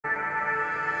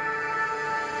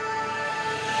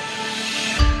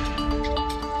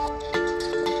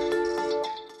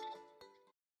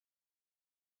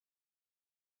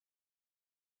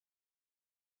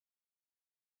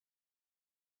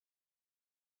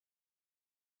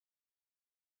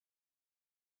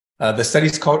The study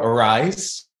is called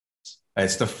ARISE.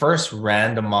 It's the first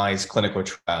randomized clinical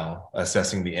trial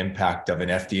assessing the impact of an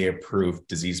FDA-approved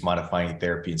disease-modifying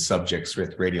therapy in subjects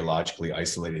with radiologically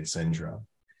isolated syndrome.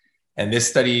 And this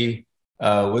study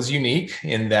was unique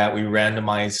in that we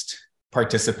randomized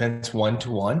participants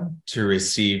 1-to-1 to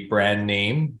receive brand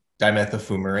name dimethyl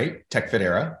fumarate,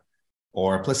 Tecfidera,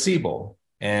 or placebo.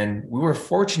 And we were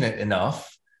fortunate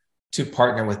enough to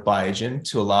partner with Biogen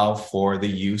to allow for the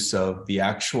use of the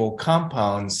actual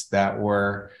compounds that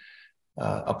were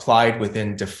applied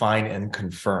within define and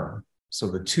confirm. So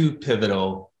the two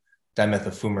pivotal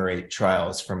dimethyl fumarate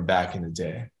trials from back in the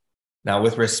day. Now,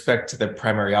 with respect to the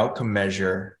primary outcome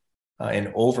measure,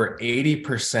 an over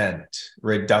 80%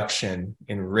 reduction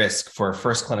in risk for a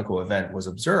first clinical event was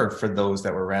observed for those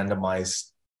that were randomized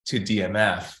to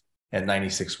DMF at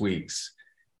 96 weeks.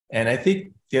 And I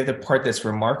think the other part that's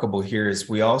remarkable here is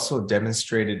we also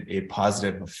demonstrated a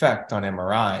positive effect on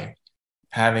MRI,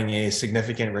 having a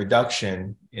significant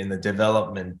reduction in the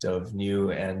development of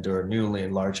new and or newly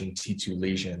enlarging T2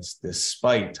 lesions,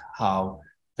 despite how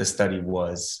the study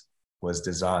was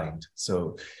designed.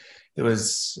 So it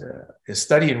was a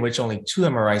study in which only 2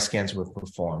 MRI scans were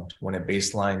performed, one at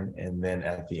baseline and then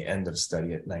at the end of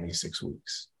study at 96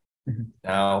 weeks. Mm-hmm.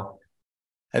 Now,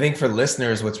 I think for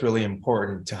listeners, what's really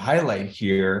important to highlight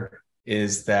here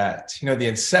is that, the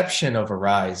inception of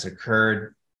ARISE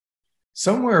occurred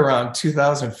somewhere around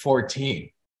 2014.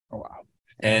 Oh, wow.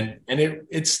 And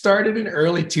it started in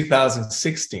early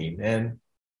 2016.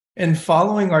 And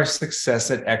following our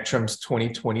success at ECTRIMS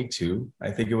 2022,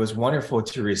 I think it was wonderful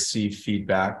to receive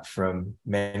feedback from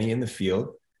many in the field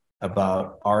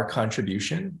about our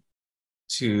contribution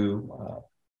to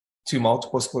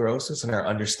multiple sclerosis and our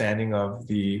understanding of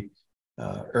the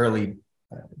early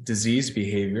disease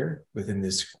behavior within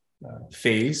this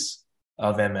phase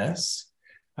of MS.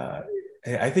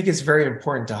 I think it's very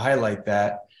important to highlight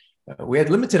that we had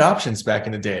limited options back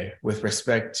in the day with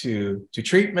respect to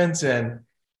treatments, and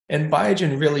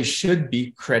Biogen really should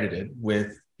be credited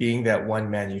with being that one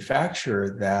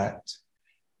manufacturer that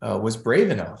was brave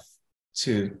enough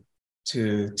to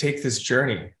take this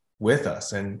journey with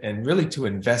us and really to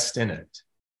invest in it.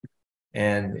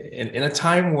 And in a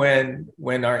time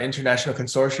when our international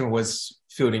consortium was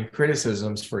fielding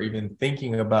criticisms for even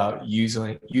thinking about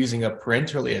using a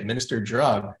parenterally administered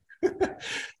drug,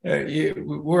 we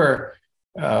were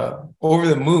over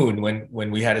the moon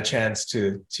when we had a chance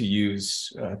to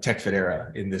use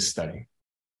Tecfidera in this study.